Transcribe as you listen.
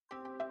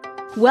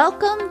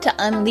Welcome to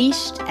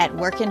Unleashed at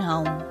Work and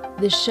Home,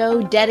 the show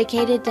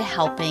dedicated to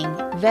helping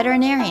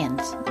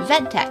veterinarians,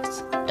 vet techs,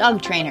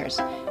 dog trainers,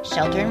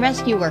 shelter and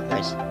rescue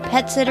workers,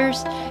 pet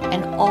sitters,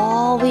 and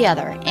all the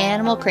other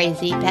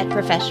animal-crazy pet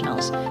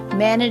professionals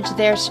manage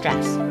their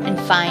stress and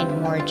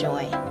find more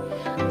joy.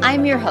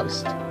 I'm your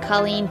host,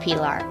 Colleen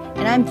Pilar,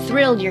 and I'm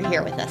thrilled you're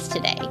here with us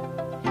today.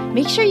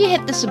 Make sure you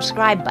hit the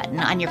subscribe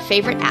button on your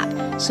favorite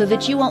app so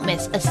that you won't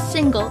miss a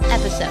single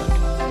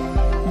episode.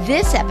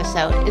 This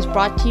episode is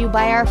brought to you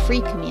by our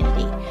free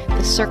community,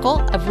 the Circle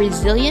of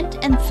Resilient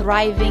and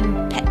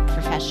Thriving Pet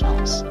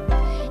Professionals.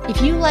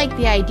 If you like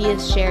the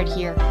ideas shared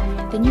here,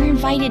 then you're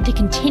invited to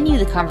continue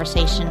the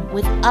conversation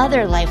with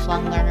other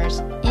lifelong learners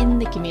in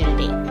the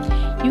community.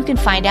 You can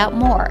find out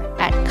more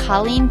at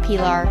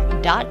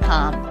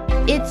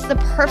colleenpilar.com. It's the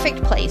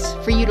perfect place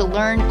for you to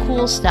learn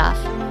cool stuff,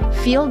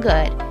 feel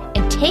good,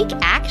 and take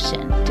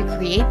action to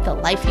create the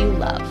life you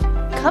love.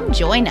 Come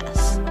join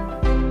us.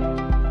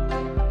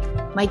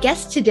 My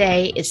guest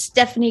today is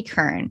Stephanie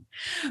Kern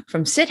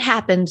from Sit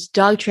Happens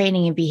Dog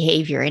Training and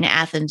Behavior in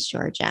Athens,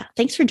 Georgia.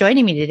 Thanks for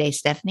joining me today,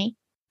 Stephanie.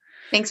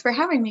 Thanks for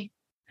having me.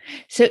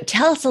 So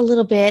tell us a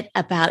little bit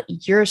about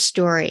your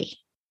story,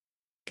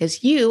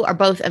 because you are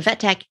both a vet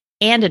tech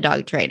and a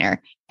dog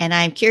trainer, and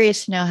I'm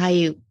curious to know how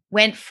you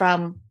went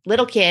from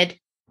little kid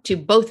to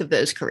both of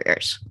those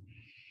careers.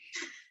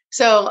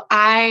 So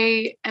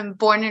I am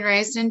born and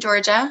raised in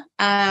Georgia.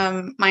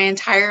 My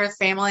entire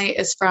family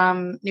is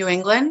from New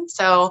England.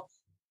 So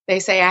they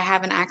say I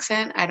have an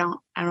accent. I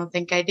don't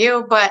think I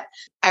do, but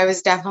I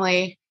was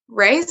definitely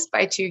raised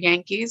by two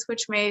Yankees,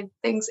 which made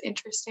things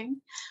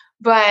interesting.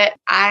 But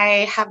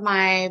I have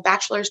my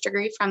bachelor's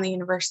degree from the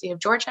University of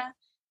Georgia,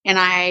 and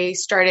I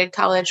started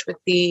college with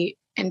the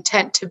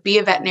intent to be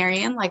a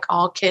veterinarian, like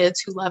all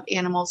kids who love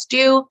animals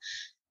do.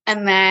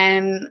 And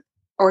then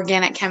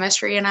organic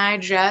chemistry and I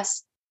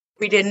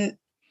we didn't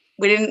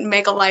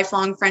make a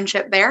lifelong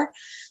friendship there.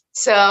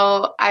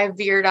 So I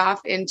veered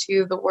off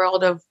into the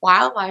world of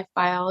wildlife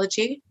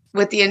biology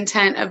with the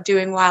intent of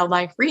doing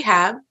wildlife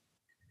rehab.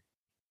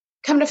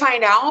 Come to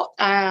find out,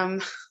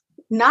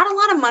 not a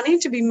lot of money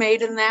to be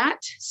made in that.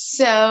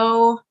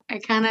 So I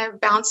kind of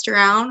bounced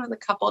around with a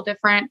couple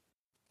different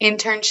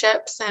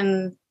internships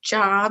and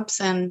jobs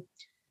and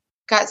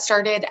got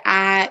started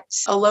at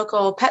a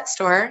local pet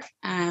store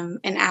in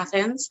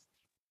Athens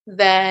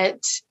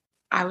that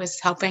I was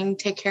helping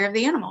take care of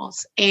the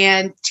animals.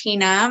 And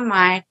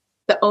Tina,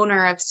 the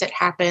owner of Sit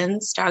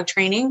Happens Dog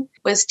Training,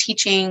 was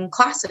teaching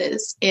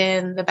classes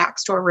in the back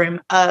store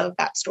room of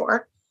that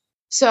store.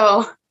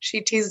 So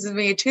she teases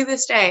me to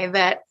this day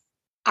that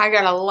I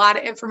got a lot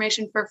of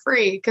information for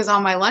free because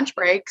on my lunch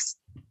breaks,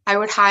 I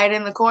would hide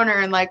in the corner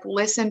and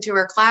listen to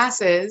her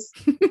classes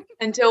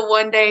until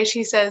one day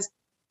she says,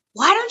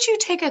 "Why don't you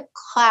take a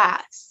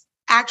class?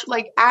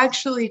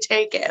 Actually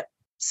take it."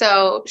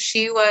 So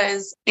she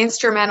was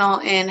instrumental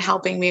in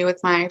helping me with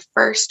my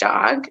first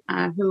dog,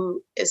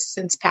 who is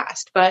since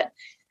passed. But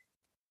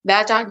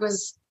that dog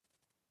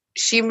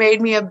she made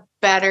me a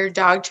better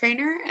dog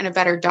trainer and a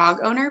better dog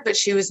owner, but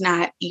she was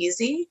not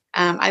easy.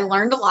 I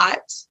learned a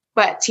lot,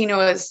 but Tina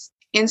was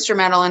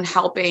instrumental in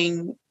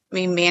helping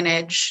me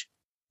manage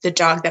the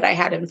dog that I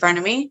had in front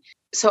of me.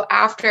 So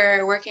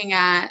after working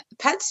at the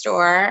pet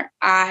store,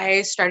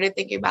 I started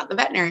thinking about the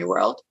veterinary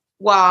world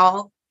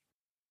while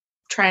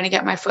trying to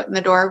get my foot in the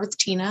door with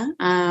Tina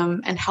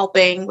and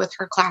helping with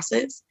her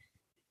classes.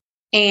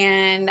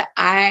 And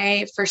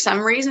for some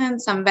reason,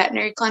 some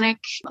veterinary clinic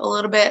a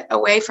little bit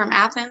away from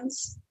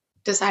Athens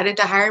decided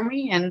to hire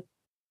me and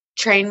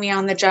train me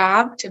on the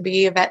job to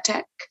be a vet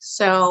tech.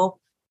 So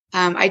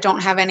I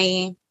don't have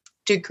any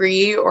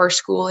degree or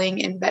schooling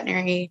in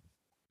veterinary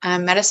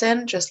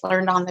medicine, just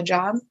learned on the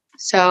job.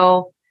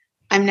 So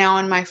I'm now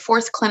in my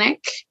fourth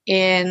clinic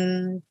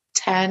in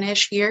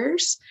 10-ish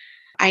years.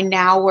 I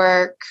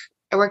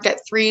worked at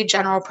 3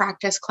 general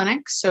practice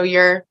clinics. So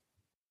your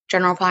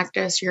general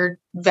practice, your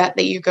vet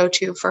that you go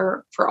to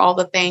for all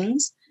the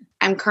things.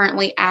 I'm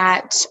currently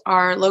at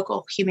our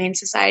local Humane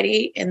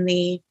Society in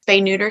the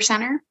Spay-Neuter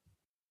Center,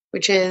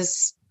 which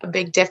is a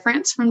big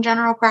difference from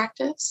general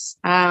practice.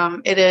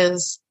 It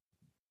is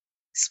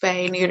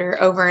spay,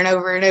 neuter over and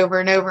over and over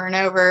and over and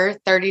over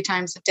 30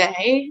 times a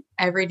day,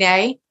 every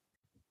day.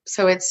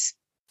 So it's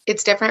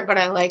different, but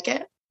I like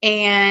it.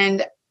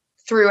 And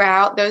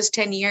throughout those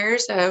 10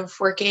 years of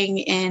working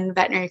in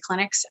veterinary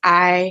clinics,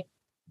 I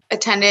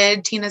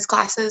attended Tina's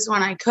classes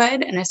when I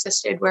could and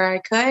assisted where I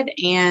could.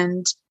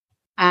 And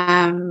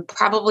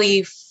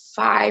probably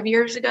 5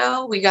 years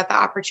ago, we got the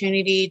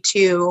opportunity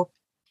to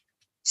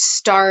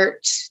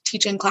start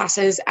teaching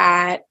classes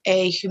at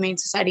a humane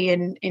society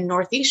in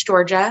Northeast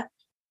Georgia.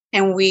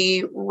 And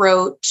we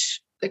wrote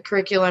the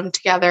curriculum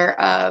together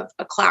of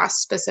a class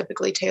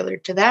specifically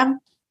tailored to them.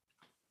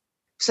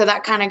 So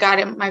that kind of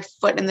got my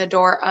foot in the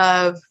door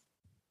of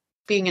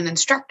being an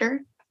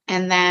instructor.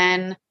 And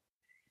then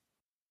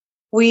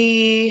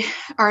we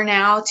are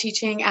now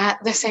teaching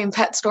at the same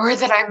pet store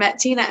that I met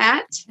Tina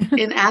at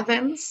in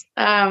Athens.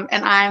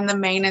 And I'm the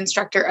main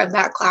instructor of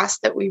that class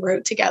that we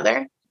wrote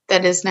together.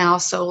 that is now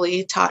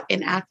solely taught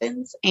in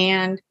Athens.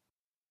 And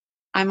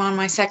I'm on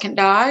my second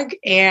dog,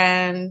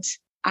 and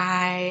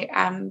I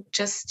am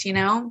just,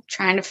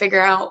 trying to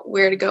figure out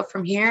where to go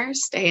from here,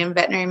 stay in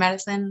veterinary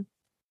medicine.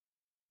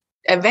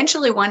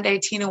 Eventually, one day,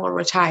 Tina will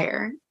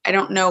retire. I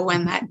don't know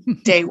when that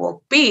day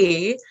will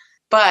be,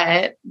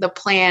 but the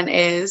plan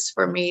is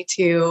for me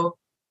to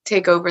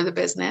take over the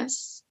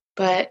business.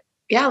 But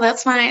yeah,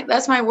 that's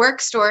my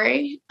work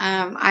story.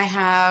 I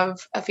have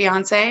a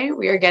fiance.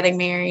 We are getting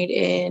married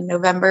in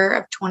November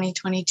of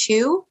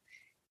 2022,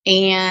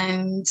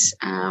 and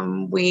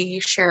we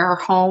share our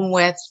home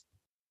with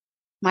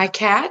my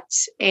cat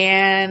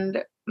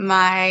and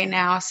my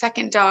now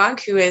second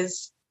dog, who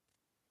is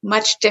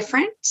much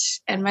different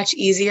and much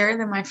easier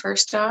than my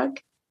first dog,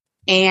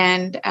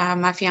 and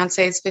my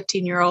fiance's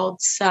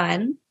 15-year-old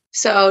son.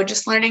 So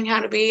just learning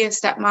how to be a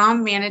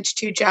stepmom, manage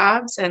 2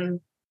 jobs, and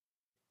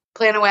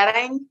plan a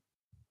wedding,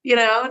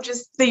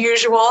 just the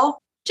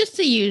usual. Just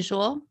the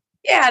usual.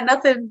 Yeah,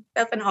 nothing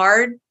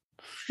hard.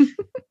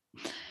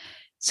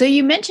 So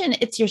you mentioned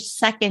it's your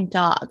second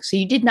dog. So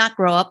you did not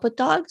grow up with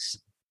dogs?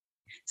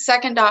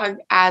 Second dog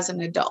as an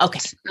adult. Okay.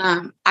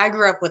 I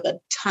grew up with a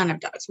ton of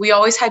dogs. We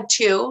always had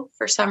 2.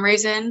 For some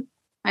reason,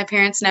 my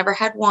parents never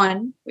had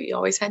 1. We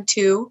always had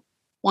 2.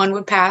 1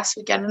 would pass,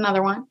 we'd get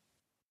another one.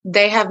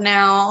 They have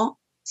now,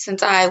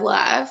 since I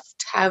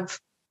left, have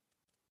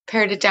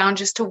pared it down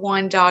just to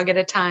 1 dog at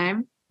a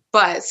time,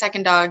 but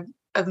second dog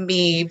of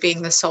me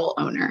being the sole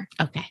owner.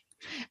 Okay.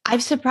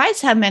 I'm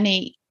surprised how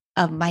many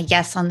of my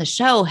guests on the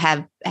show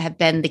have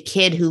been the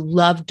kid who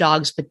loved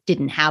dogs but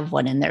didn't have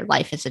one in their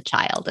life as a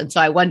child. And so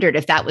I wondered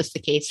if that was the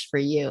case for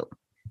you.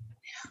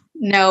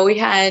 No,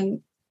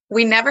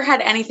 we never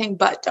had anything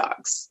but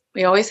dogs.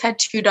 We always had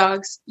 2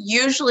 dogs,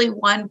 usually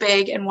 1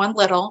 big and 1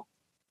 little.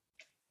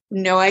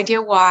 No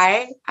idea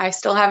why. I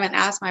still haven't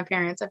asked my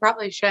parents. I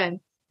probably should.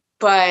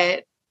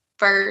 But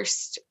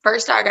first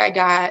dog I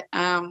got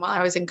while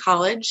I was in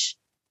college,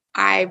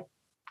 I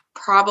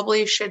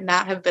probably should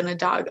not have been a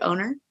dog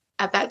owner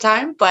at that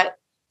time, but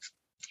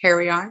here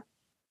we are.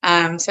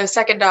 So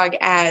second dog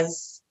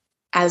as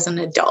an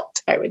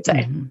adult, I would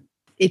say. Mm-hmm.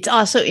 It's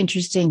also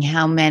interesting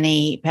how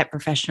many pet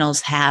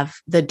professionals have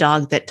the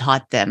dog that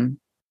taught them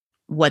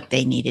what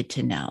they needed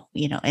to know,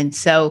 and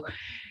so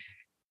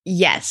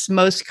yes,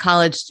 most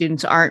college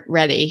students aren't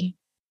ready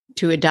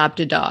to adopt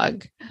a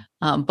dog.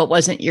 But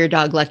wasn't your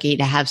dog lucky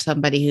to have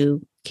somebody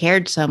who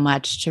cared so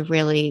much to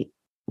really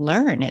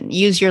learn and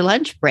use your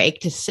lunch break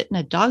to sit in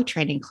a dog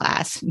training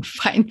class and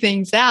find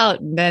things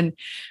out and then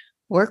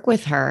work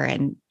with her?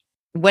 And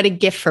what a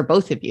gift for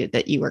both of you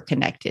that you were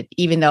connected,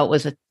 even though it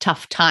was a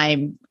tough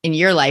time in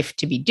your life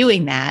to be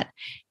doing that,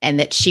 and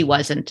that she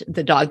wasn't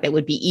the dog that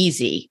would be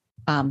easy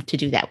to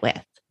do that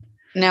with.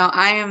 No,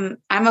 I'm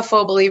a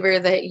full believer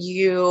that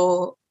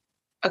you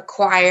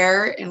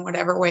acquire in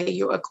whatever way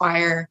you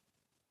acquire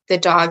the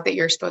dog that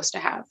you're supposed to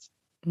have.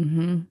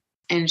 Mm-hmm.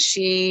 And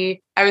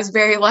I was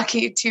very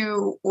lucky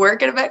to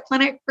work at a vet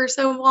clinic for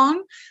so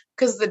long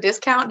because the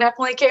discount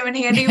definitely came in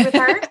handy with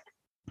her.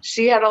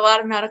 She had a lot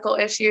of medical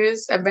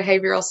issues and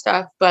behavioral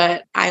stuff,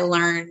 but I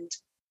learned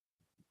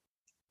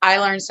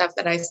stuff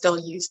that I still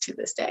use to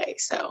this day.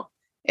 So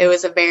it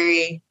was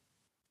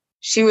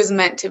she was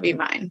meant to be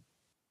mine.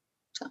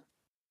 So.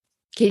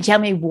 Can you tell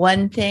me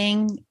one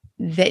thing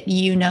that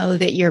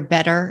that you're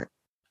better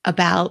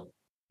about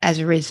as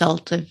a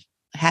result of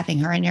having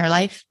her in your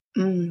life?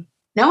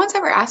 No one's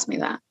ever asked me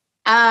that.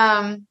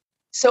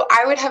 So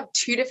I would have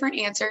 2 different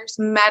answers.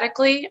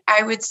 Medically,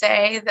 I would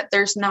say that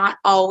there's not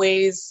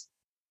always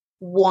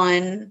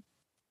one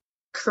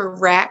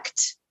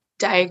correct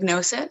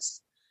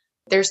diagnosis.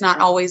 There's not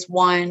always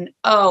one,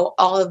 all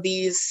of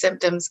these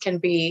symptoms can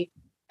be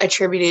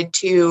attributed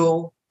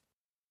to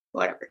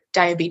whatever,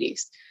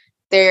 diabetes.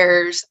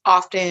 There's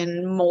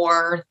often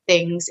more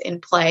things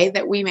in play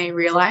that we may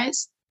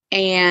realize.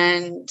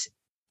 And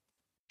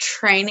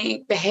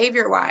training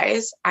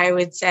behavior-wise, I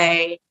would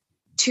say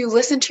to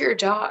listen to your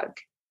dog,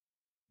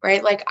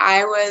 right? Like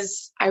I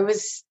was,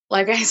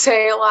 like I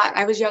say a lot,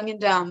 I was young and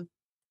dumb.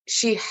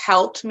 She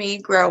helped me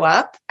grow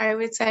up, I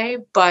would say,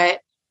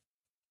 but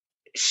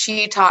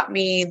she taught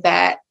me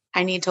that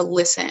I need to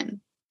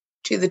listen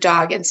to the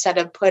dog instead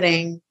of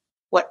putting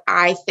what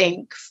I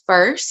think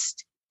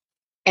first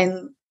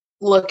and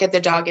look at the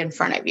dog in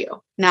front of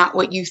you, not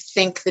what you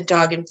think the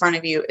dog in front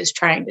of you is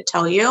trying to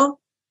tell you.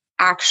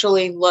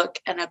 Actually look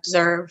and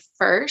observe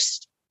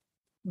first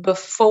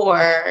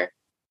before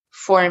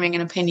forming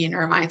an opinion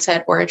or a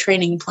mindset or a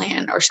training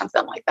plan or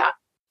something like that.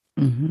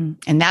 Mm-hmm.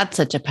 And that's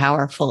such a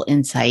powerful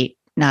insight,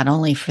 not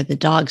only for the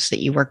dogs that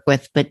you work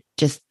with, but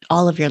just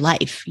all of your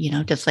life,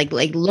 just like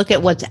look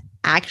at what's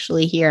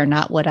actually here,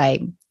 not what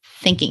I'm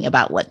thinking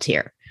about what's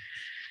here.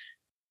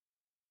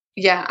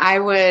 Yeah, I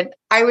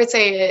would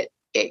say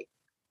it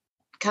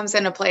comes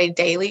into play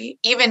daily,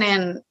 even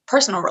in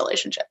personal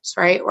relationships,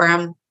 right? Where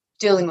I'm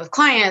dealing with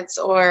clients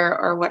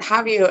or what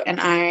have you. And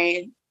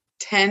I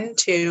tend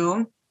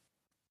to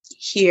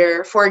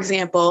hear, for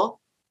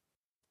example,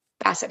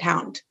 Basset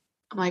Hound.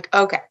 I'm like,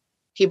 okay,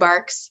 he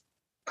barks,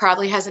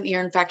 probably has an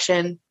ear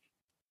infection.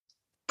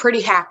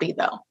 pretty happy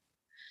though.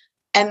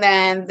 And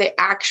then the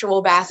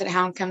actual basset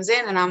hound comes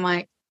in and I'm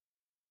like,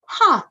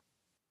 huh,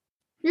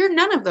 you're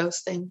none of those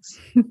things.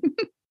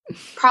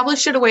 Probably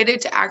should have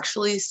waited to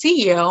actually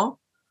see you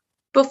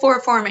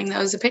before forming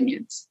those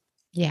opinions.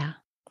 Yeah.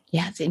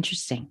 Yeah. It's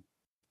interesting.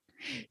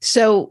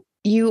 So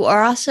you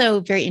are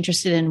also very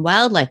interested in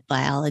wildlife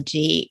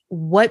biology.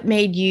 What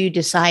made you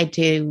decide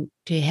to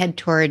head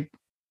toward,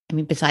 I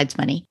mean, besides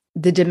money,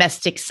 the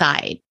domestic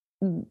side?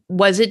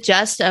 Was it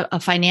just a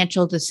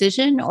financial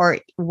decision, or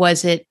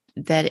was it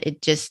that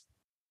it just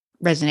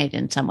resonated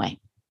in some way?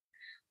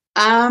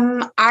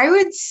 I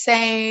would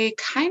say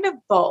kind of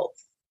both.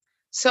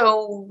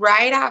 So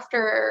right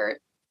after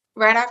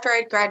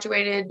I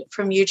graduated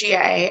from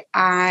UGA,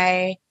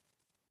 I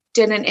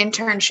did an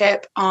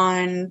internship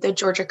on the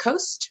Georgia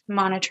coast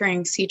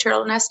monitoring sea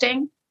turtle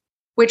nesting,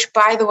 which,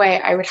 by the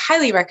way, I would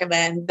highly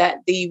recommend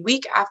that the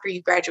week after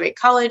you graduate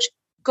college,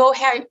 go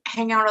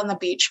hang out on the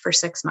beach for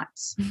 6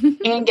 months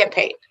and get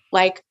paid.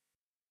 Like,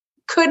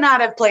 could not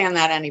have planned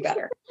that any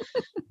better.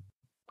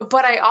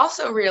 But I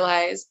also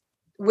realized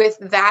with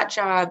that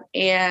job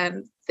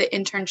and the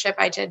internship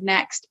I did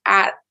next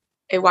at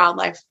a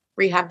wildlife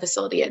rehab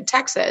facility in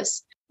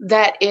Texas,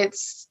 that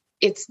it's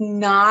a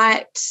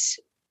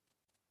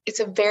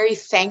very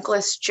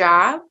thankless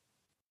job,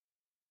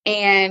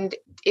 and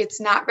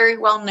it's not very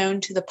well known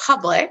to the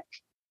public,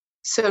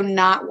 so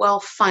not well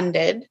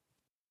funded,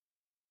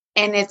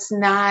 and it's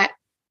not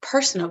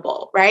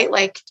personable, right?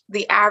 Like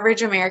the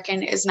average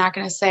American is not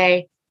going to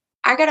say,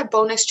 I got a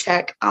bonus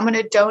check, I'm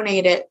going to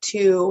donate it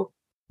to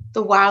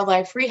the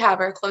wildlife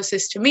rehabber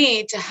closest to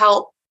me to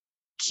help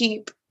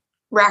keep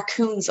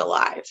raccoons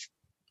alive.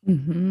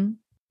 Mm-hmm.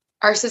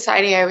 Our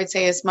society, I would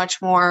say, is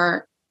much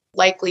more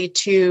likely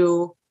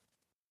to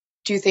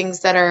do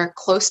things that are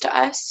close to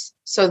us.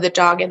 So the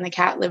dog and the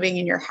cat living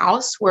in your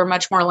house, we're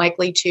much more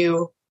likely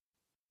to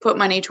put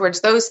money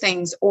towards those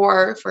things.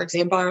 Or, for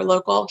example, our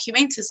local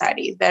humane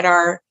society that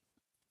are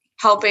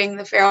helping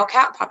the feral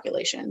cat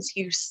populations.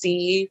 You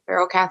see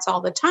feral cats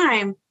all the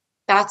time.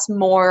 That's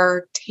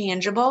more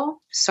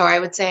tangible. So I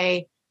would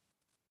say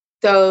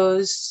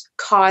those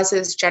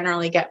causes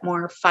generally get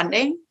more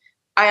funding.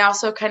 I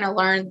also kind of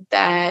learned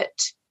that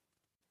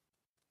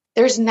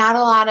there's not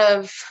a lot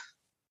of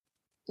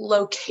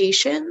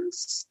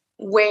locations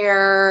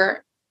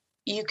where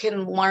you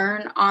can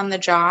learn on the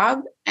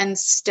job and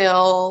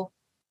still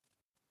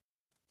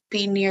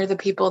be near the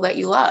people that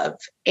you love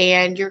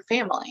and your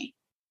family.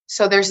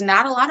 So there's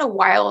not a lot of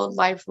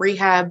wildlife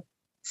rehab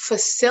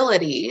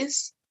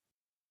facilities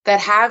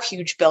that have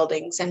huge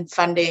buildings and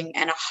funding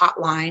and a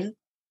hotline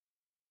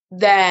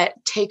that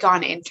take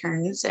on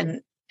interns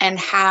and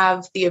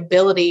have the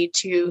ability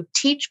to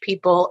teach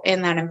people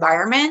in that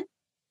environment.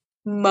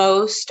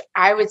 Most,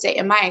 I would say,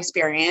 in my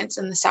experience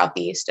in the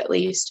Southeast, at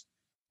least,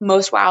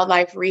 most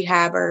wildlife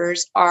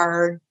rehabbers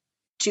are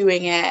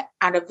doing it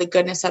out of the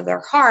goodness of their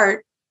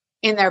heart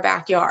in their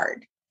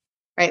backyard,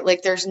 right?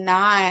 Like there's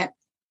not,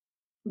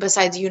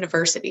 besides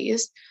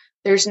universities,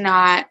 there's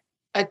not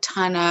a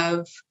ton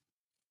of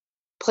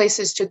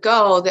places to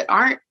go that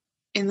aren't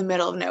in the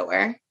middle of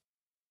nowhere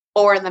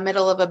or in the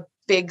middle of a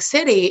big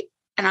city.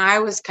 And I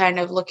was kind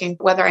of looking,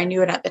 whether I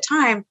knew it at the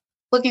time,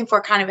 looking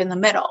for kind of in the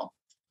middle.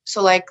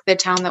 So like the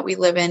town that we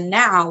live in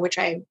now, which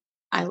I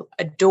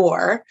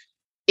adore,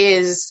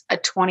 is a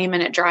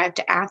 20-minute drive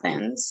to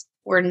Athens.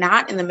 We're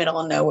not in the middle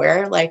of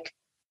nowhere. Like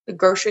the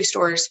grocery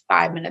store is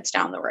 5 minutes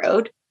down the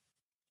road.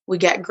 We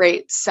get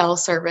great cell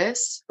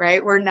service,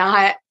 right? We're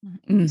not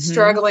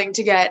struggling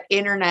to get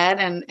internet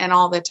and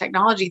all the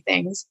technology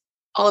things.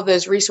 All of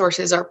those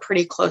resources are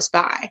pretty close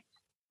by.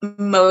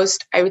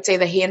 Most, I would say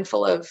the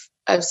handful of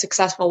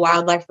successful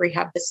wildlife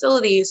rehab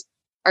facilities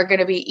are going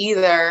to be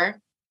either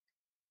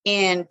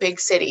in big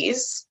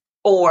cities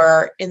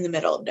or in the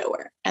middle of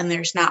nowhere. And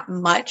there's not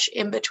much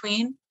in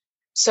between.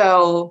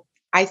 So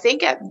I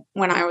think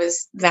when I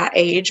was that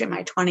age in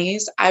my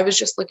 20s, I was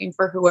just looking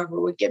for whoever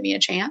would give me a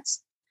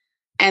chance.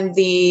 And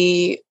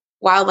the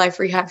wildlife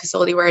rehab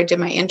facility where I did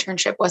my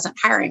internship wasn't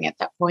hiring at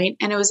that point,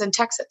 and it was in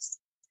Texas.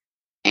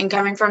 And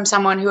coming from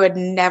someone who had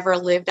never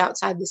lived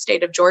outside the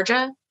state of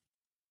Georgia,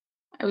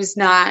 I was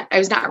not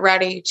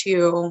ready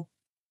to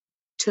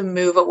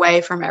move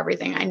away from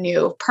everything I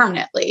knew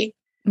permanently.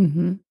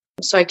 Mm-hmm.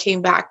 So I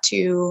came back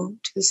to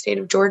the state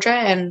of Georgia,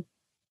 and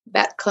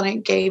that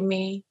clinic gave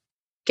me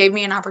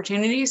an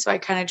opportunity. So I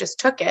kind of just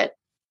took it.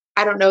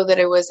 I don't know that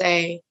it was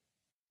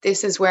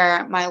this is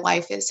where my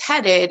life is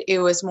headed. It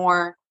was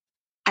more,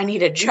 I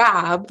need a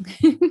job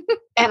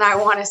and I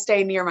want to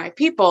stay near my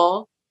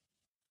people.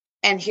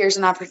 And here's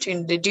an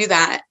opportunity to do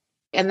that.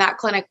 And that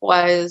clinic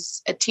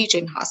was a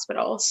teaching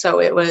hospital.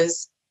 So it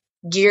was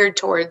geared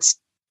towards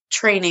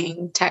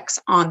training techs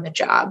on the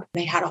job.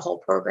 They had a whole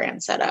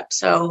program set up.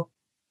 So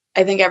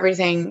I think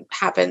everything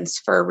happens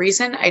for a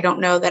reason. I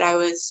don't know that I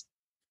was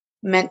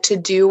meant to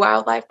do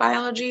wildlife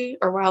biology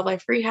or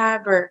wildlife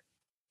rehab or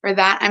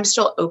that. I'm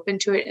still open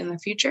to it in the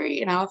future,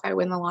 if I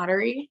win the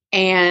lottery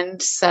and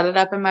set it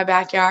up in my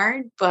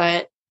backyard.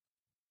 But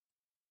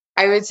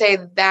I would say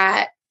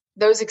that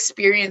those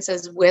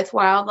experiences with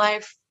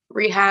wildlife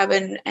rehab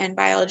and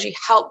biology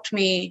helped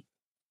me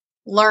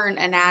learn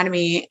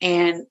anatomy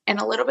and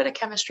a little bit of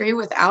chemistry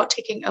without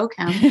taking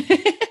OChem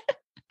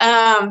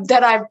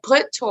that I've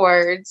put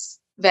towards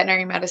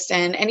veterinary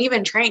medicine and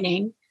even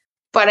training.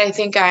 But I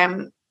think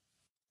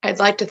I'd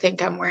like to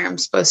think I'm where I'm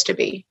supposed to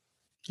be.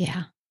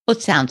 Yeah. Well,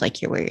 it sounds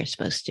like you're where you're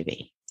supposed to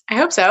be. I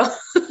hope so.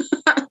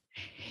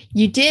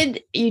 You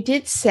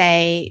did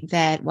say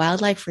that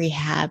wildlife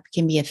rehab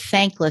can be a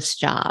thankless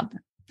job.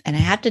 And I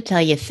have to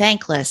tell you,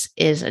 thankless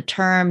is a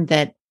term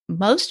that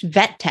most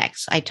vet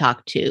techs I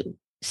talk to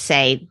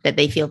say that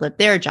they feel that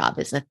their job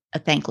is a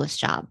thankless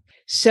job.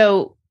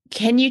 So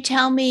can you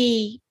tell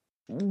me,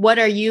 what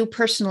are you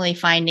personally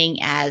finding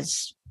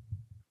as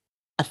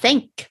a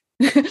thank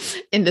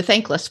in the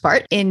thankless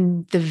part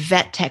in the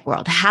vet tech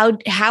world?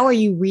 How are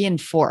you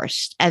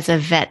reinforced as a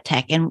vet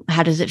tech, and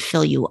how does it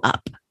fill you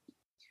up?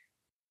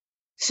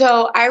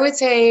 So I would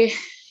say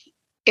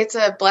it's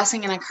a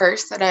blessing and a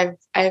curse that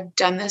I've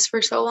done this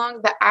for so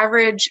long.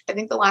 I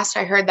think the last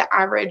I heard, the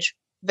average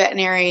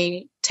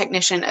veterinary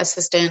technician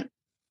assistant,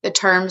 the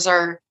terms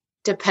are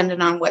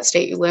dependent on what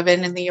state you live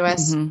in the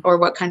US or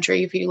what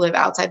country, if you live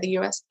outside the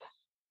US.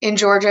 In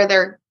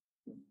Georgia,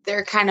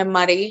 they're kind of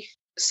muddy.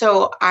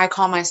 So I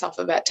call myself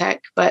a vet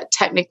tech, but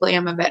technically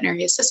I'm a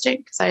veterinary assistant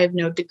because I have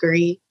no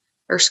degree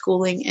or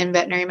schooling in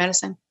veterinary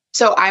medicine.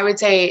 So I would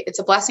say it's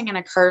a blessing and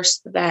a curse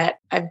that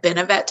I've been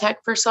a vet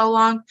tech for so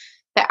long.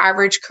 The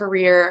average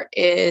career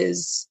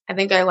is, I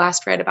think I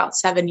last read, about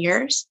 7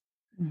 years.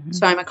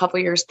 So I'm a couple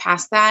years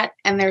past that.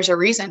 And there's a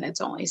reason it's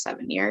only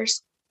 7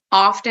 years.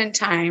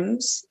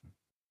 Oftentimes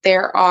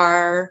there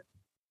are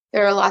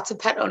lots of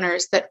pet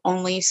owners that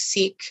only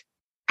seek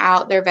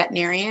out their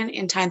veterinarian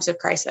in times of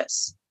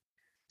crisis.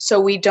 So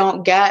we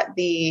don't get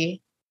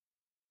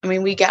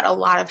we get a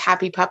lot of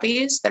happy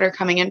puppies that are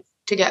coming in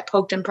to get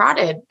poked and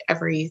prodded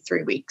every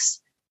 3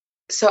 weeks.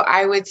 So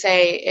I would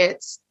say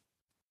it's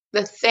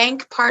the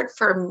thank part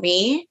for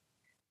me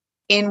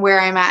in where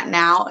I'm at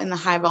now in the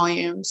high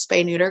volume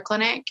spay neuter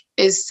clinic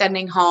is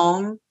sending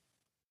home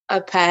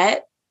a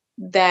pet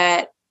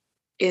that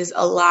is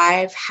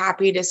alive,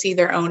 happy to see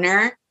their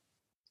owner,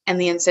 and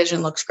the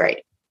incision looks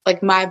great.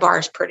 Like my bar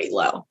is pretty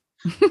low,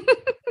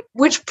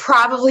 which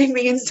probably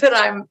means that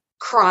I'm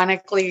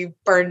chronically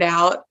burned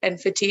out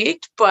and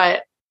fatigued,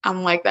 but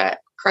I'm like that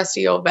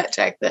crusty old vet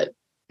tech that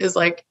is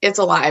like, it's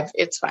alive,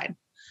 it's fine.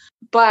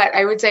 But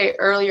I would say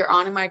earlier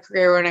on in my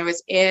career, when I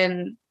was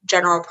in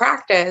general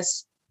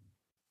practice,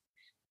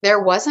 there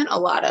wasn't a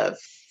lot of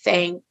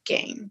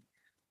thanking,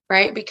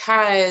 right?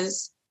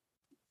 Because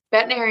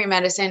veterinary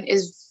medicine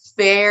is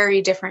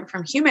very different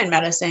from human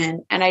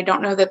medicine. And I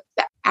don't know that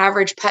the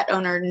average pet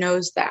owner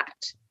knows that,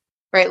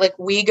 right? Like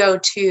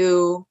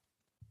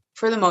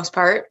for the most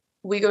part,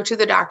 we go to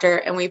the doctor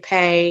and we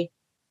pay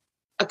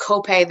a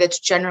copay that's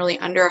generally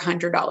under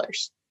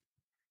 $100.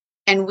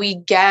 And we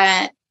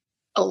get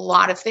a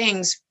lot of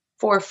things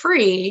for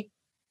free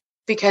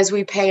because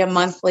we pay a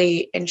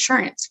monthly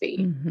insurance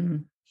fee.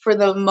 For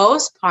the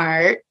most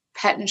part,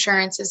 pet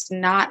insurance is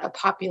not a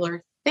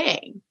popular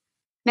thing.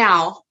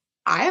 Now,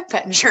 I have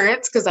pet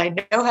insurance because I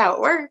know how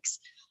it works.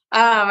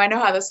 I know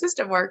how the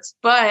system works,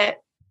 but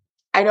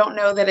I don't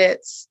know that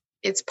it's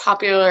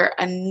popular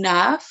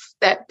enough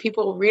that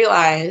people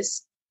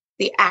realize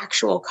the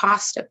actual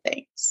cost of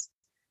things.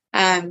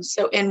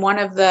 So in one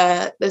of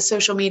the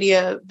social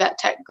media vet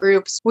tech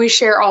groups, we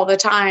share all the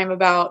time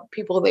about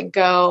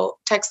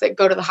techs that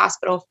go to the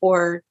hospital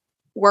for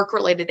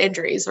work-related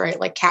injuries, right?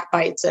 Like cat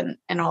bites and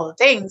all the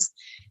things.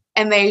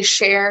 And they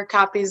share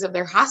copies of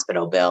their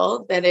hospital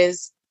bill that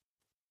is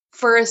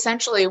for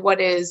essentially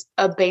what is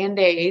a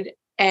Band-Aid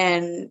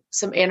and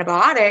some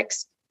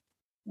antibiotics.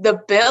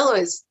 The bill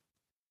is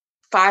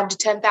 $5,000 to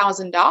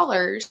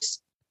 $10,000,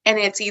 and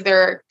it's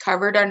either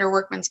covered under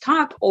workman's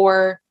comp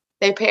or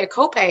they pay a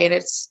copay and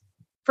it's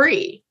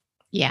free.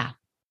 Yeah.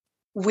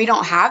 We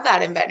don't have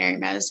that in veterinary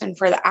medicine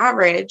for the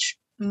average.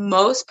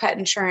 Most pet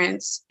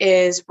insurance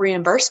is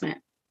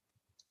reimbursement.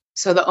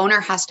 So the owner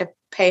has to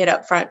pay it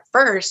up front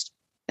first,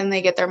 then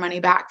they get their money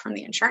back from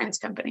the insurance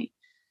company.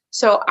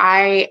 So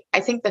I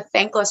think the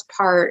thankless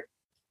part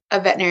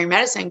of veterinary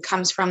medicine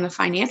comes from the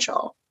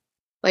financial.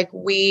 Like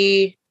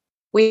we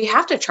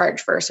have to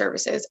charge for our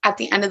services. At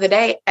the end of the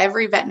day,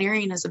 every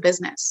veterinarian is a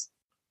business.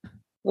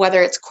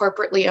 Whether it's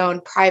corporately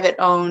owned, private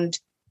owned,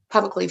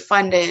 publicly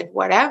funded,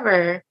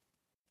 whatever,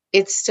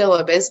 it's still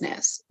a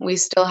business. We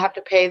still have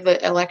to pay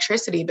the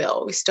electricity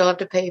bill. We still have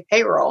to pay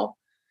payroll.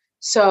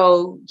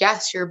 So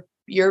yes,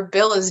 your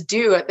bill is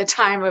due at the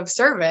time of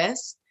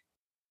service.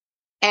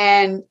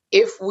 And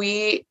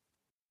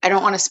I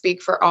don't want to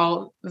speak for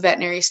all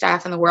veterinary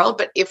staff in the world,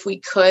 but if we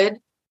could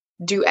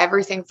do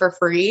everything for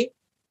free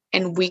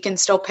and we can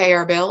still pay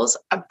our bills,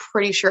 I'm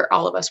pretty sure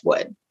all of us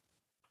would.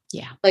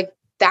 Yeah. Like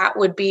that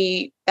would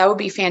be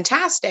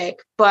fantastic.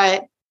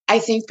 But I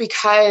think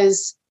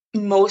because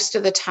most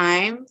of the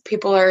time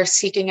people are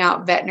seeking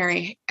out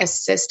veterinary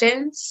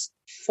assistance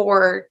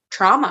for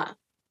trauma,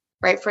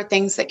 right? For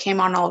things that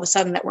came on all of a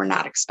sudden that were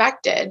not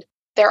expected.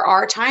 there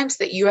are times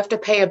that you have to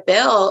pay a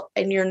bill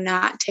and you're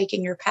not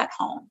taking your pet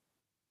home.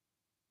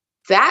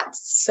 That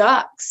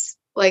sucks.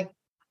 Like,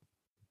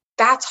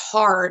 that's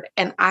hard.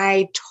 And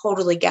I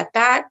totally get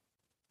that.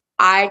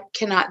 I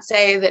cannot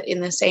say that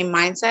in the same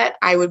mindset,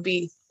 I would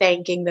be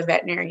thanking the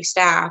veterinary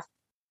staff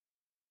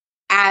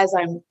as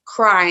I'm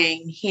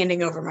crying,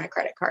 handing over my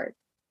credit card.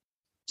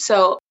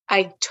 So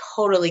I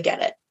totally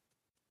get it.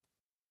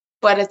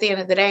 But at the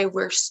end of the day,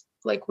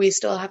 we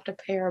still have to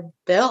pay our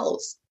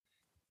bills.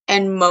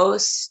 And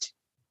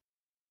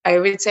I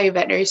would say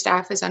veterinary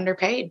staff is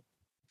underpaid.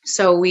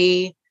 So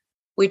we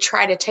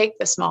try to take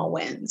the small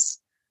wins,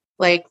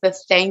 like the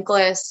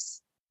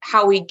thankless,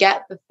 how we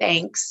get the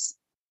thanks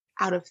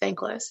out of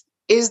thankless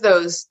is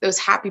those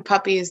happy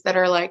puppies that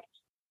are like,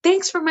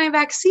 thanks for my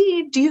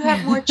vaccine. Do you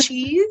have more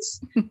cheese?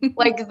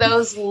 Like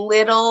those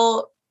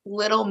little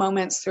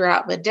moments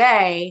throughout the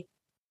day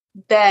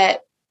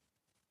that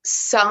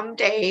some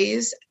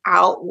days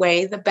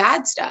outweigh the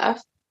bad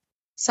stuff.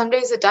 Some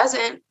days it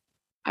doesn't.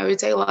 I would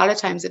say a lot of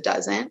times it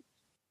doesn't,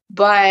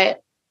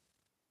 but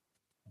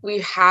we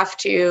have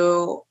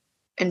to,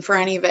 and for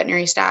any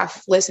veterinary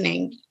staff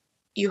listening,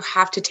 you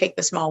have to take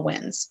the small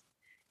wins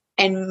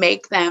and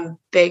make them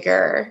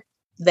bigger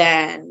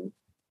than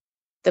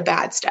the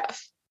bad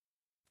stuff.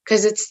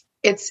 Because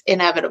it's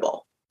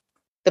inevitable.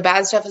 The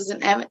bad stuff is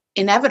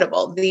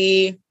inevitable.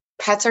 The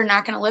pets are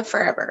not going to live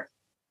forever.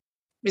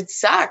 It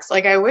sucks.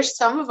 Like, I wish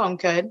some of them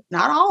could.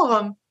 Not all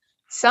of them.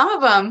 Some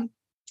of them,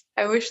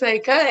 I wish they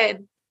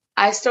could.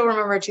 I still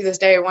remember to this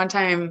day, one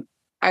time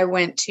I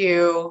went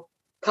to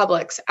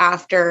Publix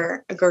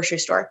after a grocery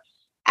store,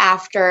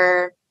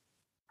 after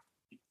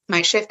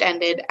my shift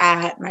ended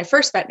at my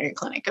first veterinary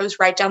clinic. It was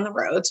right down the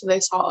road. So they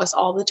saw us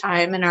all the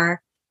time in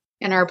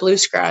our blue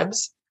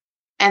scrubs.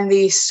 And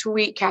the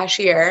sweet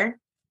cashier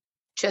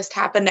just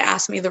happened to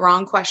ask me the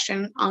wrong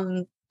question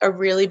on a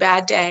really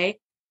bad day.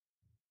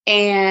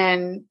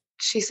 And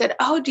she said,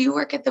 "Oh, do you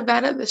work at the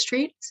vet of the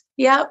streets?"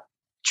 Yep.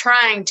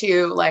 Trying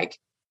to like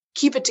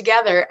keep it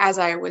together as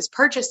I was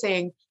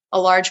purchasing a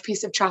large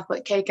piece of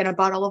chocolate cake and a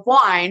bottle of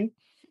wine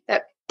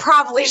that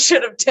probably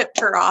should have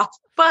tipped her off,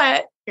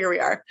 but here we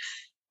are.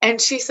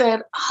 And she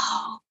said,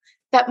 "Oh,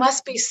 that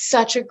must be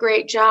such a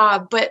great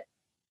job, but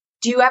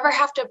do you ever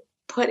have to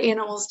put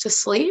animals to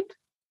sleep?"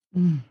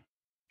 Mm.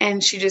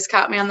 And she just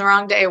caught me on the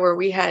wrong day where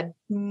we had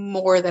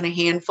more than a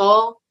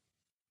handful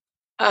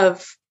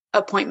of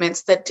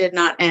appointments that did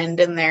not end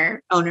in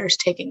their owners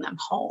taking them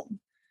home.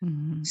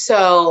 Mm-hmm.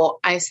 So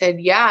I said,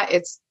 yeah,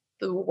 it's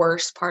the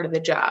worst part of the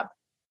job.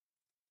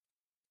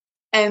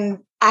 And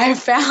I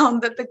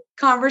found that the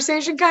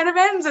conversation kind of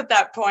ends at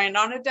that point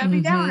on a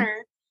Debbie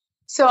Downer.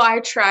 So I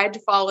tried to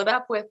follow it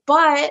up with,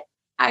 but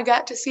I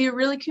got to see a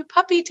really cute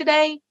puppy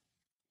today.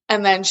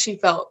 And then she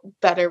felt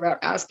better about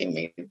asking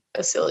me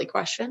a silly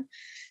question.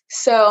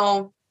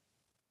 So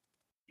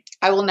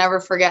I will never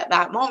forget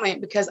that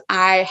moment because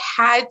I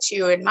had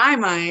to, in my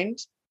mind,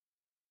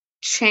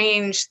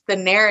 change the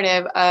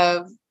narrative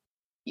of,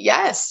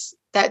 yes,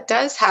 that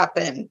does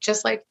happen.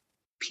 Just like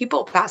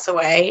people pass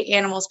away,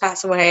 animals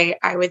pass away,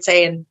 I would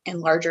say in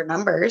larger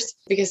numbers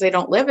because they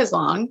don't live as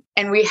long.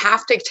 And we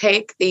have to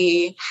take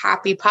the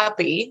happy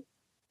puppy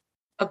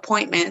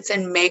appointments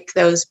and make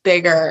those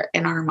bigger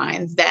in our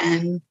minds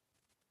than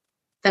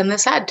the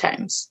sad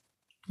times.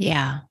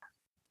 Yeah.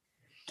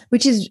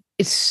 Which is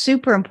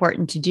super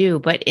important to do.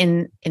 But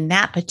in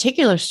that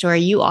particular story,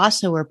 you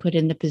also were put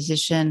in the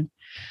position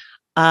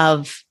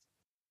of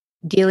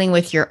dealing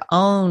with your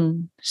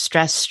own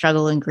stress,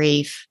 struggle, and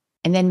grief,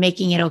 and then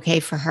making it okay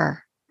for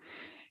her.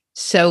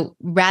 So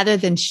rather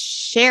than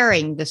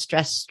sharing the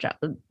stress,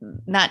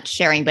 not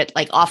sharing, but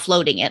like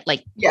offloading it,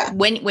 like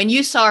when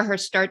you saw her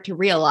start to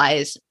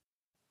realize,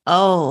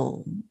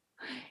 oh,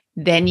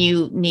 then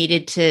you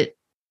needed to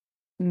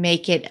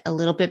make it a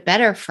little bit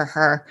better for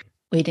her.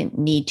 We didn't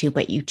need to,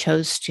 but you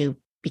chose to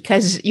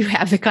because you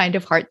have the kind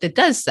of heart that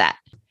does that.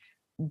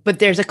 But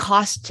there's a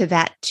cost to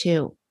that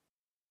too.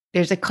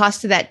 There's a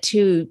cost to that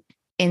too,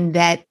 in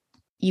that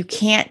you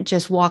can't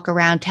just walk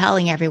around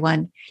telling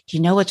everyone, do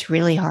you know what's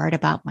really hard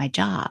about my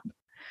job?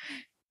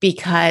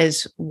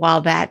 Because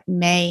while that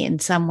may in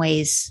some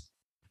ways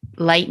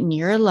lighten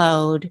your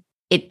load,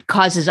 it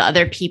causes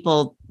other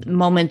people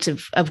moments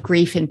of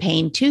grief and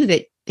pain too,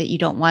 that you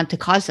don't want to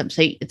cause them.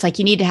 So it's like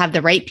you need to have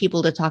the right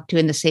people to talk to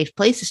in the safe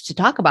places to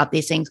talk about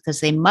these things because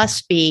they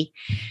must be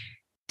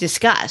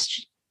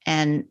discussed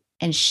and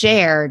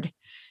shared.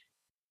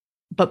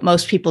 But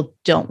most people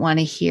don't want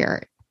to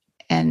hear it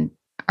and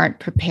aren't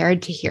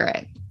prepared to hear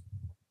it.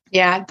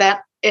 Yeah,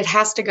 that it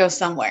has to go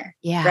somewhere.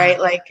 Yeah. Right?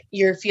 Like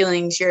your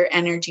feelings, your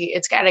energy,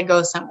 it's got to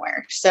go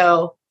somewhere.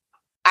 So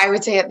I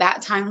would say at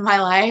that time in my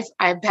life,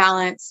 I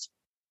balanced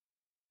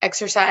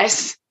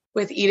exercise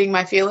with eating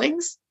my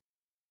feelings.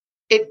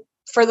 It,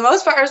 for the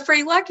most part, I was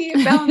pretty lucky.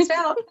 It balanced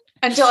out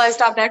until I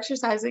stopped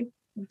exercising.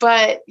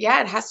 But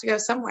yeah, it has to go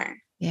somewhere.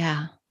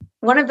 Yeah.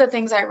 One of the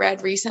things I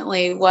read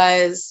recently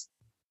was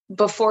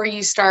before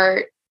you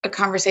start a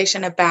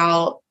conversation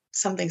about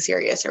something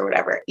serious or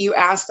whatever, you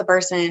ask the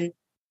person,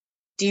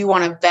 do you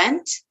want to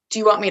vent? do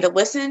you want me to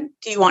listen?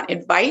 Do you want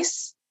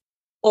advice?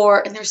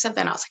 And there's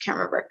something else, I can't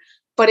remember,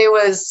 but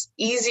it's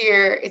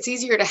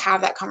easier to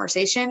have that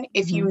conversation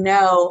if you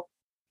know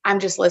I'm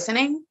just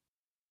listening,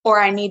 or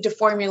I need to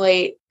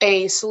formulate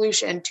a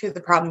solution to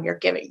the problem you're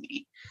giving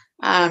me.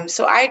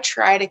 So I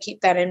try to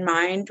keep that in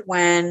mind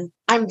when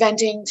I'm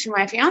venting to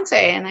my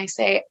fiance, and I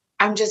say,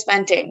 I'm just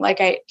venting.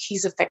 Like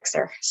he's a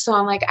fixer. So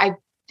I'm like,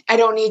 I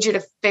don't need you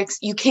to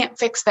you can't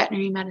fix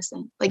veterinary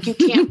medicine. Like you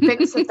can't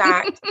fix the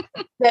fact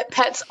that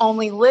pets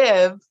only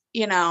live,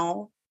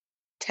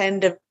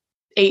 10 to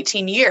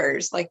 18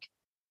 years. Like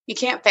you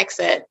can't fix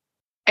it.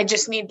 I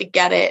just need to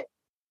get it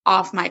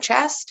off my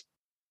chest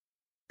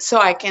so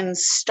I can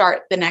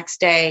start the next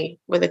day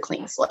with a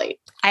clean slate.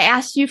 I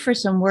asked you for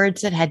some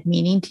words that had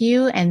meaning to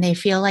you, and they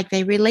feel like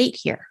they relate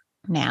here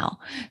now.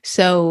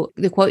 So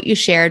the quote you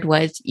shared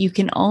was, you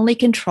can only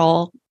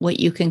control what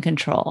you can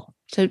control.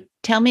 So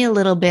tell me a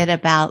little bit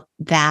about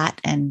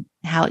that and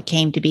how it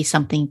came to be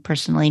something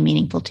personally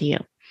meaningful to you.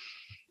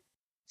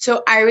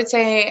 So I would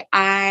say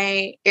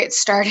it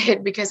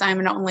started because I'm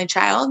an only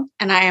child,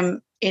 and I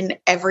am, in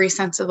every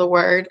sense of the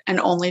word,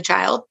 an only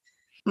child.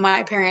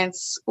 My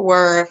parents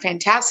were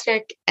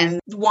fantastic, and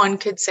one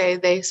could say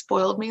they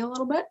spoiled me a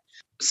little bit.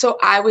 So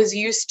I was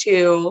used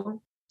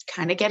to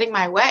kind of getting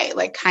my way,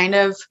 like kind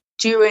of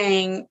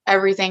doing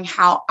everything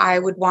how I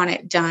would want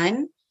it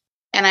done.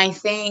 And I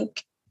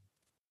think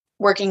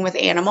working with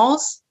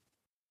animals,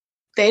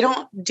 they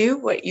don't do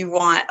what you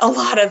want a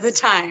lot of the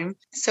time.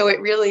 So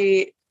it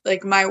really,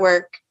 like my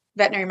work,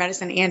 veterinary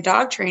medicine and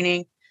dog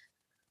training,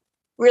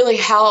 really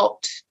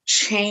helped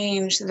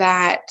change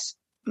that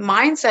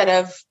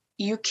mindset of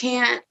you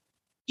can't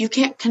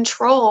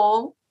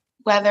control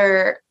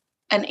whether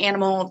an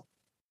animal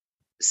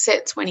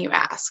sits when you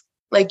ask.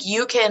 Like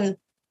you can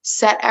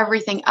set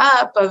everything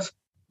up of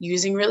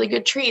using really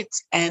good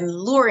treats and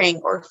luring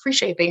or free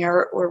shaping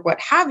or what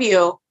have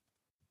you.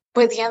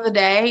 But at the end of the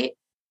day,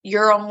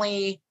 you're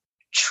only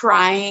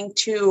trying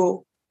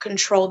to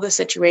control the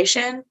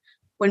situation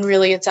when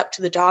really it's up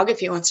to the dog if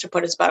he wants to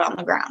put his butt on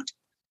the ground.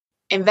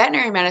 In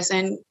veterinary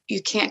medicine,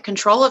 you can't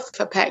control if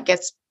a pet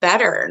gets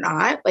better or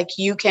not. Like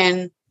you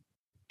can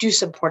do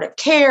supportive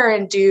care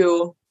and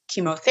do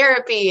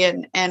chemotherapy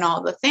and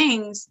all the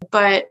things,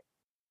 but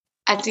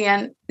at the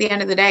end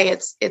of the day,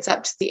 it's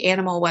up to the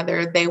animal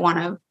whether they want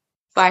to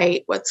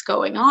fight what's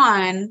going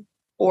on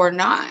or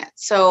not.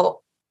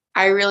 So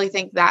I really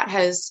think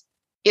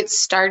it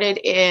started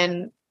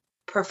in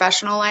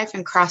professional life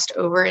and crossed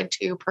over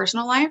into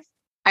personal life.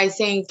 I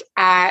think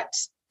at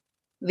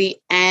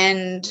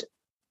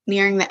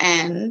nearing the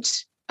end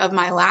of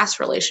my last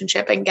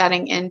relationship and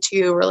getting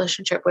into a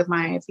relationship with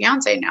my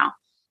fiance now,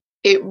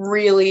 it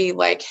really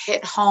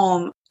hit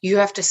home. You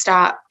have to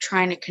stop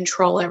trying to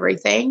control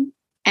everything,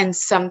 and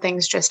some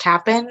things just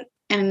happen,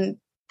 and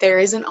there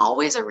isn't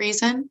always a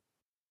reason.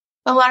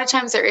 A lot of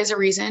times there is a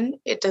reason.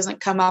 It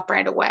doesn't come up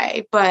right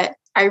away, but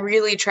I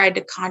really tried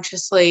to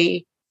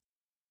consciously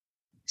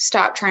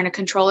stop trying to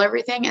control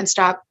everything and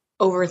stop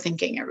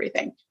overthinking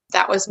everything.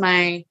 That was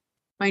my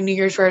New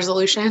Year's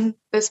resolution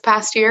this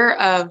past year,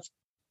 of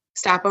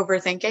stop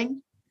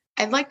overthinking.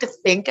 I'd like to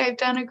think I've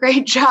done a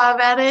great job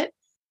at it,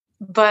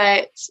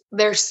 but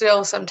there's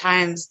still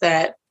sometimes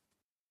that,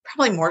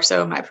 probably more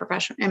so in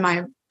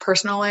my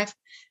personal life,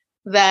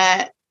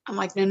 that I'm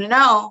like,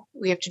 no,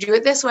 we have to do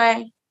it this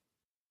way.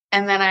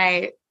 And then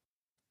I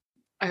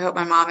hope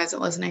my mom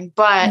isn't listening,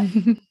 but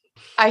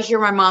I hear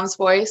my mom's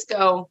voice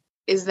go,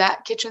 is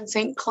that kitchen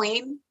sink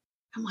clean?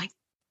 I'm like,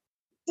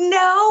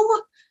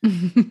 no.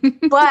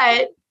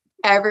 But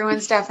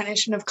everyone's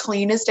definition of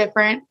clean is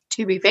different.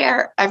 To be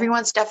fair,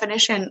 everyone's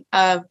definition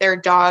of their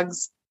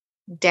dog's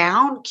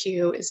down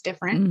cue is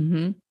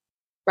different,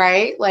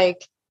 right?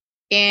 Like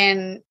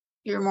in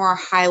your more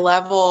high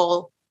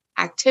level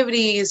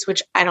activities,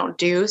 which I don't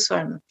do, so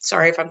I'm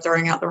sorry if I'm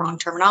throwing out the wrong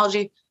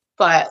terminology,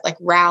 but like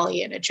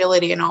rally and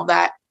agility and all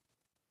that,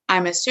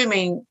 I'm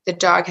assuming the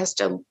dog has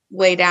to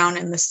lay down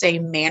in the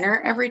same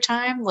manner every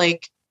time,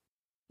 like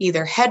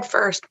either head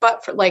first,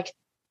 but for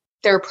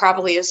there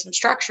probably is some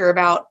structure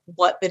about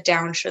what the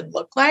down should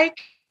look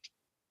like.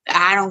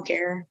 I don't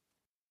care.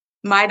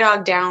 My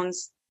dog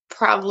down's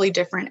probably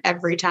different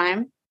every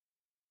time.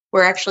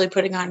 We're actually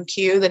putting on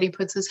cue that he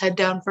puts his head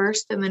down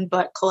first and then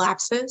butt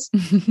collapses.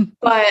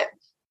 But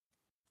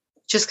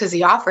just because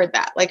he offered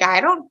that,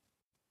 I don't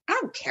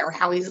care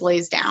how he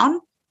lays down.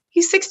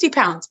 He's 60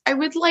 pounds. I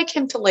would like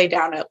him to lay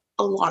down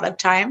a lot of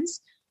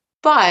times,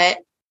 but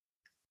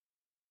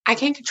I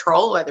can't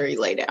control whether he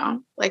lay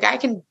down. I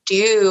can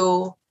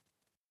do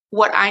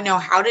what I know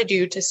how to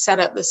do to set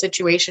up the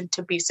situation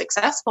to be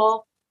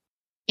successful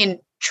in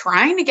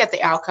trying to get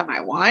the outcome I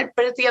want.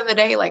 But at the end of the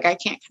day, I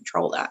can't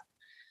control that.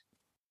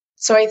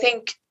 So I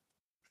think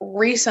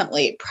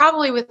recently,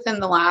 probably within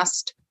the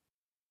last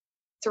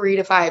 3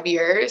 to 5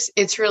 years,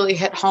 it's really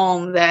hit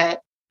home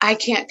that I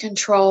can't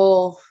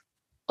control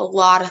a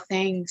lot of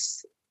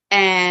things.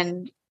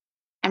 And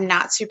I'm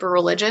not super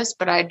religious,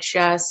 but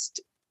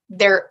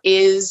there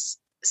is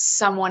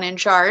someone in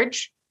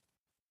charge,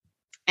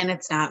 and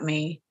it's not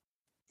me.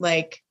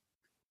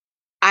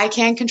 I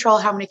can't control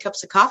how many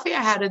cups of coffee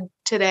I had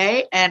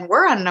today, and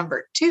we're on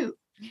number 2.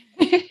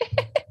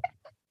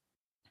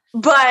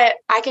 But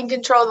I can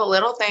control the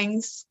little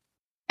things,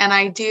 and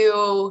I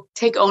do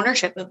take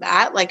ownership of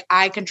that. Like,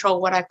 I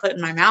control what I put in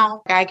my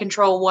mouth. I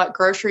control what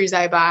groceries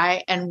I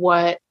buy and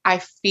what I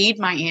feed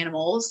my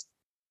animals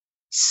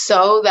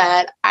so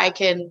that I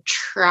can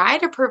try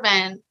to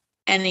prevent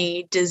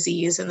any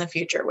disease in the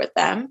future with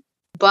them.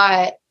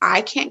 But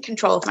I can't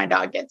control if my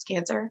dog gets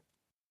cancer.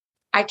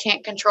 I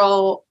can't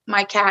control.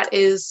 My cat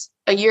is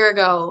a year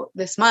ago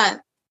this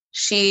month.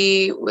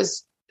 She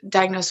was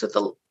diagnosed with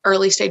the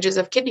early stages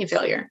of kidney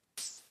failure.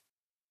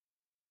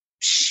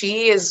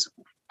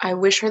 I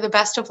wish her the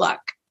best of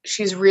luck.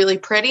 She's really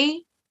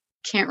pretty,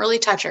 can't really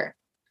touch her.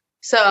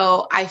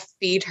 So I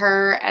feed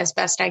her as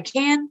best I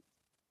can.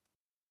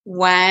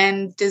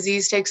 When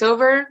disease takes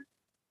over,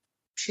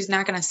 she's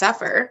not going to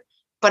suffer,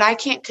 but I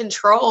can't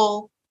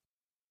control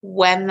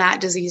when that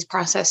disease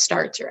process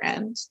starts or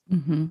ends.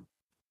 Mm-hmm.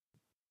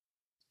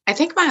 I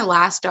think my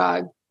last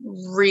dog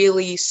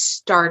really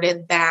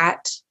started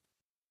that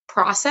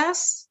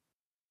process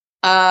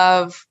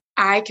of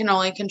I can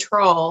only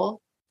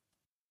control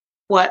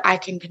what I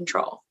can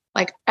control.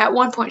 Like, at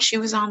one point she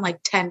was on like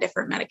 10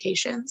 different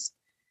medications,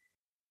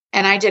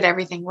 and I did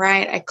everything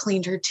right. I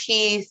cleaned her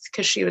teeth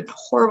because she had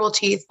horrible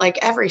teeth. Like,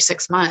 every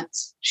 6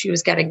 months she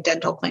was getting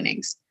dental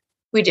cleanings.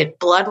 We did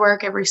blood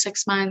work every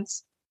 6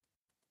 months,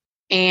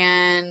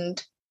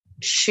 and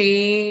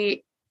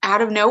she,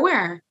 out of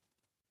nowhere,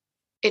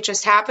 it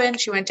just happened.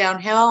 She went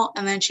downhill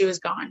and then she was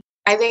gone.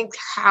 I think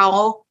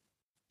how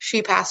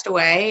she passed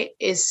away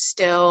is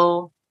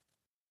still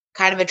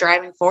kind of a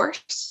driving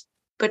force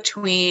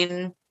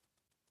between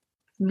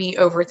me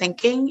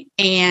overthinking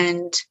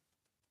and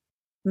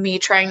me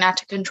trying not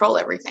to control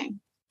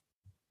everything.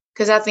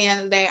 Because at the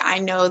end of the day, I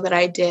know that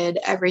I did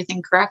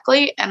everything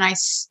correctly, and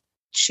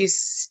she's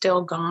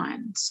still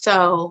gone.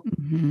 So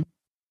Mm-hmm.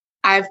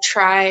 I've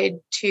tried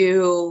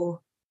to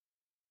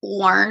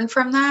learn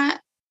from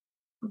that,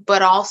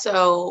 but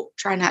also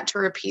try not to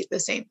repeat the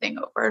same thing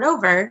over and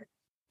over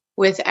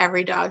with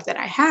every dog that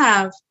I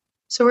have.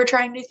 So we're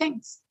trying new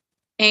things.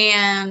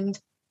 And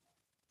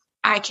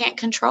I can't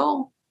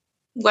control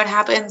what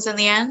happens in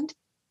the end.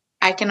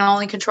 I can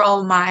only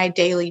control my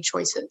daily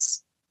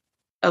choices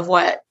of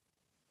what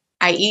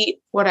I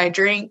eat, what I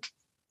drink,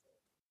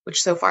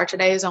 which so far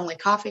today is only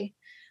coffee,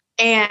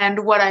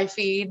 and what I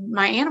feed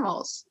my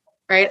animals,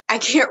 right? I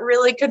can't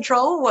really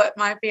control what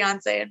my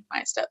fiance and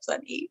my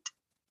stepson eat.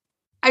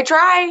 I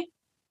try,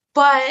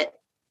 but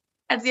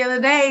at the end of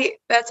the day,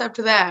 that's up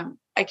to them.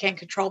 I can't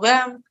control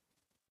them.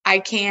 I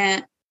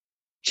can't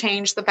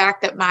change the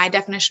fact that my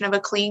definition of a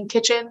clean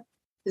kitchen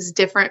is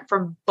different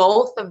from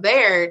both of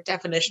their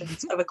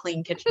definitions of a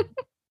clean kitchen.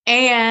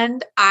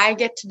 And I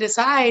get to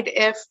decide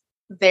if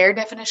their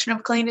definition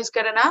of clean is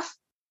good enough,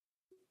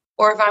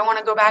 or if I want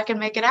to go back and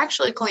make it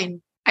actually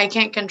clean. I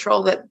can't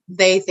control that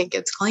they think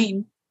it's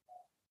clean.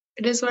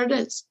 It is what it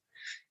is.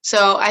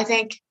 So I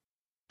think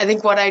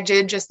what I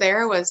did just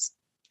there was,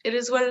 it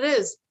is what it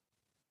is.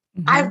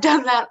 Mm-hmm. I've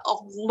done that a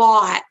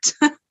lot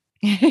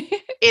in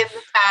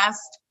the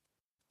past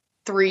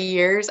 3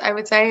 years, I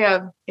would say,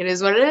 of it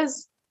is what it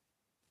is.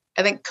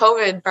 I think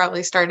COVID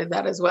probably started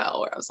that as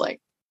well, where I was like,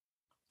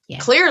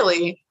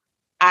 clearly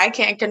I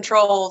can't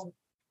control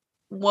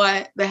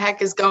what the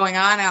heck is going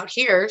on out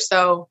here.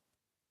 So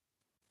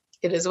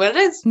it is what it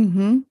is.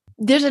 Mm-hmm.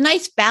 There's a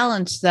nice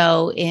balance,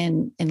 though,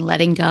 in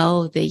letting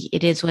go,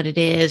 it is what it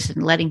is,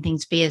 and letting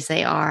things be as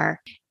they are.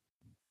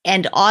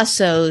 And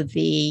also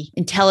the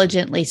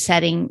intelligently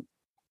setting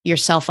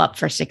yourself up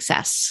for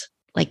success,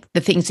 like the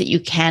things that you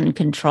can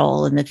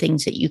control and the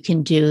things that you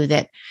can do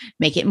that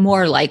make it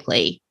more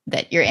likely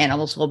that your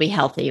animals will be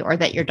healthy, or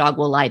that your dog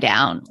will lie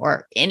down,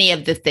 or any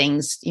of the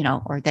things,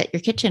 or that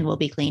your kitchen will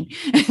be clean.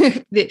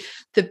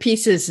 the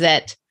pieces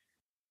that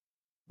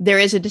there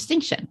is a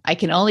distinction. I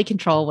can only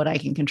control what I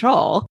can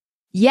control.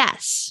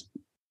 Yes.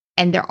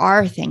 And there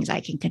are things I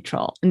can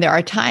control. And there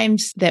are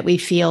times that we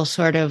feel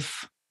sort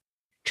of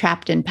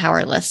trapped and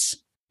powerless.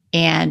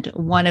 And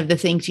one of the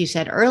things you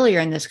said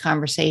earlier in this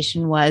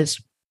conversation was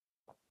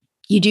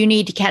you do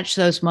need to catch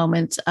those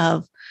moments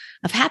of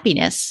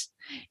happiness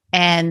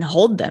and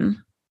hold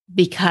them,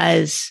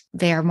 because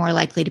they are more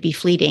likely to be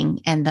fleeting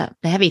and the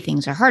heavy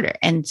things are harder.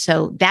 And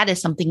so that is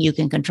something you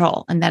can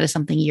control. And that is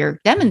something you're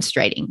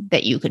demonstrating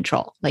that you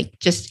control. Like,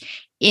 just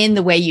in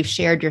the way you've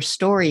shared your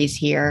stories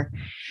here,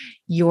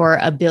 your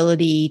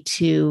ability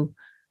to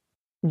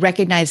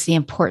recognize the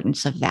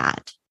importance of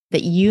that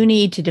you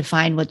need to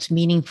define what's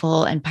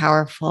meaningful and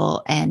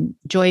powerful and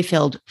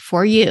joy-filled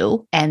for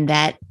you, and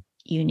that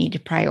you need to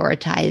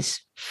prioritize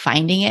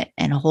finding it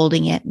and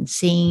holding it and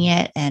seeing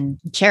it and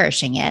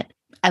cherishing it.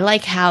 I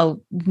like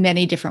how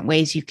many different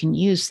ways you can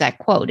use that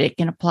quote. It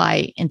can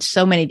apply in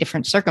so many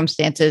different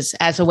circumstances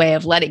as a way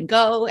of letting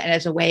go and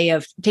as a way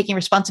of taking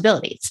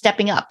responsibility,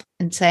 stepping up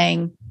and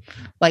saying,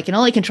 well, I can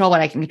only control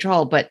what I can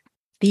control, but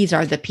these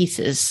are the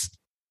pieces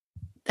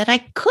that I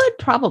could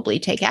probably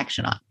take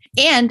action on.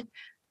 And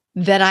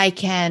that I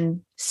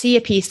can see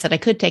a piece that I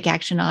could take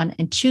action on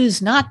and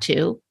choose not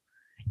to,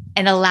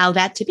 and allow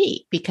that to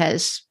be,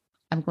 because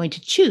I'm going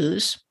to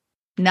choose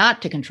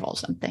not to control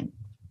something.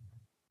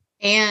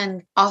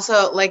 And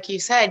also, like you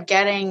said,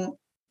 getting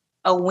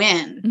a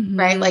win,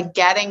 right? Like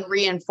getting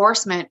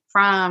reinforcement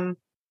from,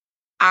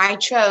 I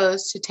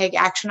chose to take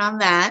action on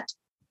that,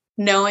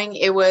 knowing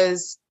it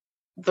was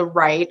the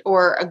right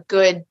or a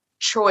good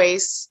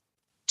choice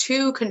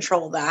to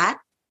control that,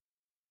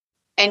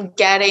 and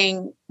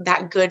getting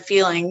that good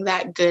feeling,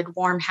 that good,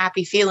 warm,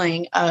 happy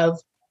feeling of,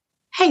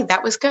 hey,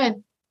 that was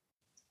good.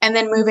 And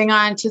then moving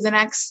on to the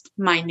next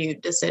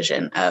minute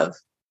decision of,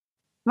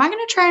 am I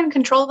going to try and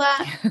control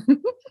that?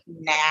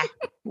 Nah,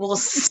 we'll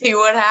see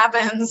what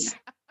happens.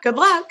 Good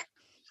luck.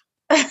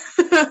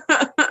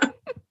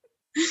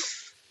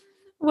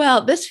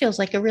 Well, this feels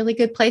like a really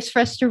good place for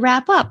us to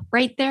wrap up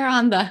right there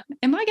on the,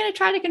 am I going to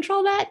try to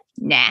control that?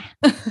 Nah.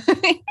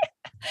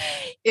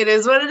 It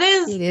is what it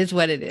is. It is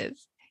what it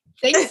is.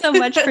 Thanks so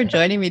much for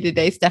joining me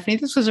today, Stephanie.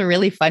 This was a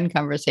really fun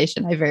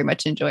conversation. I very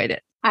much enjoyed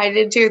it. I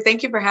did too.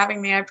 Thank you for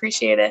having me. I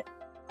appreciate it.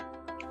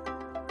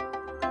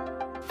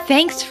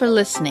 Thanks for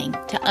listening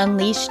to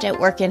Unleashed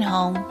at Work and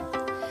Home.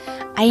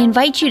 I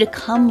invite you to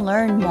come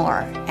learn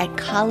more at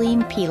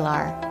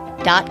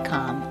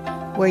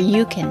ColleenPilar.com, where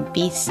you can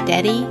be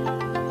steady,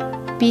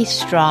 be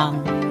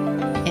strong,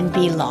 and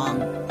be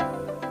long.